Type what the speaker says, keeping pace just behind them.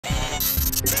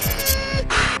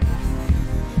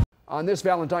On this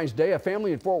Valentine's Day, a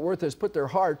family in Fort Worth has put their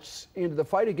hearts into the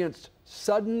fight against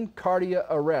sudden cardiac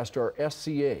arrest, or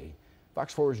SCA.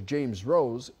 Fox 4's James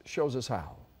Rose shows us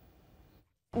how.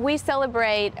 We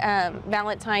celebrate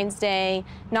Valentine's Day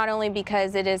not only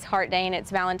because it is Heart Day and it's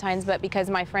Valentine's, but because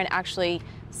my friend actually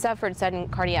suffered sudden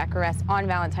cardiac arrest on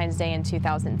Valentine's Day in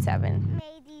 2007.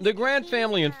 The Grant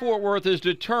family in Fort Worth is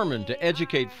determined to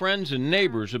educate friends and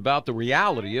neighbors about the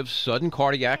reality of sudden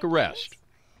cardiac arrest.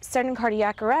 Sudden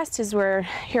cardiac arrest is where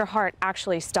your heart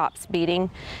actually stops beating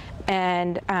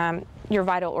and your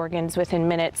vital organs within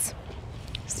minutes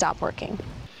stop working.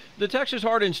 The Texas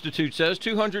Heart Institute says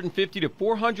 250 to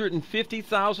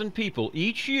 450,000 people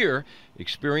each year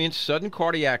experience sudden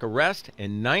cardiac arrest,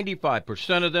 and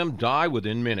 95% of them die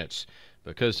within minutes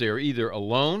because they are either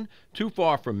alone, too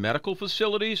far from medical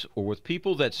facilities, or with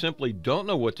people that simply don't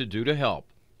know what to do to help.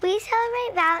 We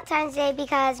celebrate Valentine's Day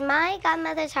because my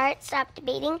godmother's heart stopped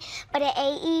beating, but an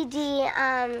AED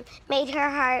made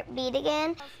her heart beat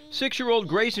again. 6-year-old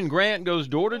Grayson Grant goes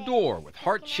door to door with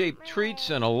heart-shaped treats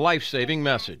and a life-saving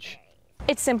message.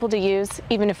 It's simple to use,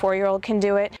 even a 4-year-old can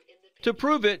do it. To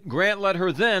prove it, Grant let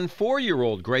her then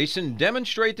 4-year-old Grayson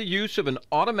demonstrate the use of an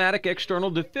automatic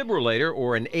external defibrillator,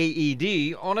 or an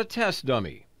AED, on a test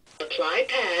dummy. Apply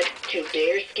pad to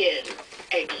bare skin,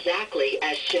 exactly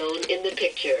as shown in the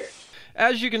picture.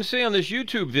 As you can see on this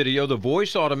YouTube video, the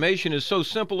voice automation is so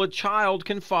simple a child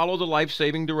can follow the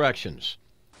life-saving directions.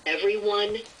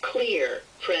 Everyone clear.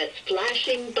 Press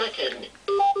flashing button.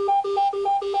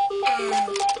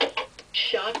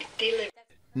 Shock delivery.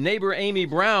 Neighbor Amy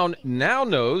Brown now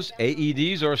knows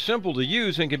AEDs are simple to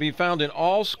use and can be found in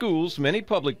all schools, many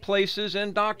public places,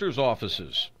 and doctors'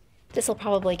 offices. This will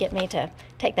probably get me to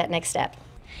take that next step.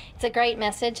 It's a great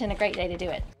message and a great day to do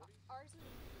it.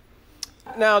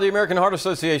 Now, the American Heart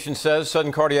Association says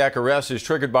sudden cardiac arrest is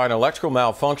triggered by an electrical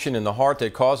malfunction in the heart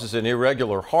that causes an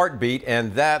irregular heartbeat,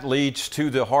 and that leads to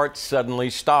the heart suddenly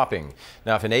stopping.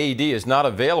 Now, if an AED is not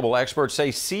available, experts say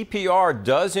CPR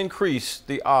does increase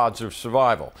the odds of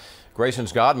survival.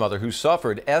 Grayson's godmother, who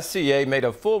suffered SCA, made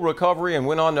a full recovery and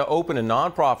went on to open a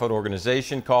nonprofit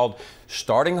organization called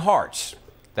Starting Hearts.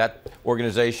 That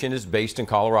organization is based in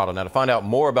Colorado. Now, to find out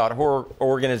more about her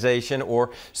organization or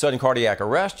sudden cardiac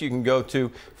arrest, you can go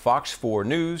to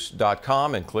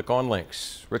fox4news.com and click on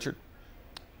links. Richard?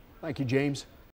 Thank you, James.